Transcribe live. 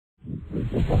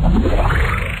Hello,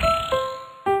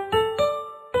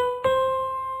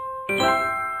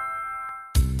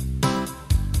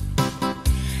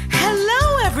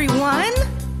 everyone!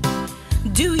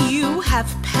 Do you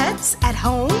have pets at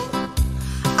home?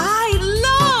 I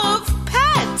love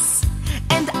pets,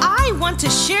 and I want to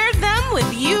share them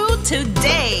with you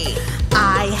today.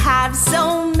 I have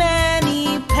so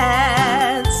many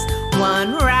pets,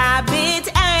 1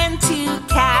 rabbit and 2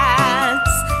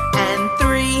 cats, and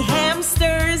 3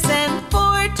 hamsters and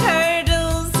 4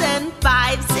 turtles and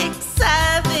 5, 6,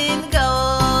 7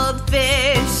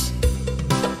 goldfish.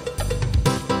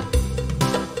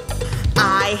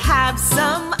 I have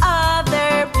some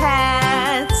other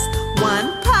pets,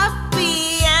 1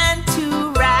 puppy and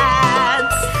 2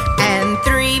 rats, and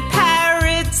 3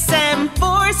 parrots and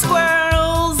 4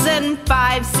 squirrels and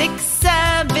 5, 6,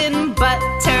 7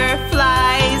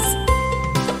 butterflies.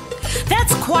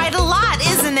 That's quite a lot,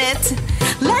 isn't it?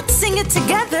 Let's sing it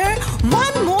together.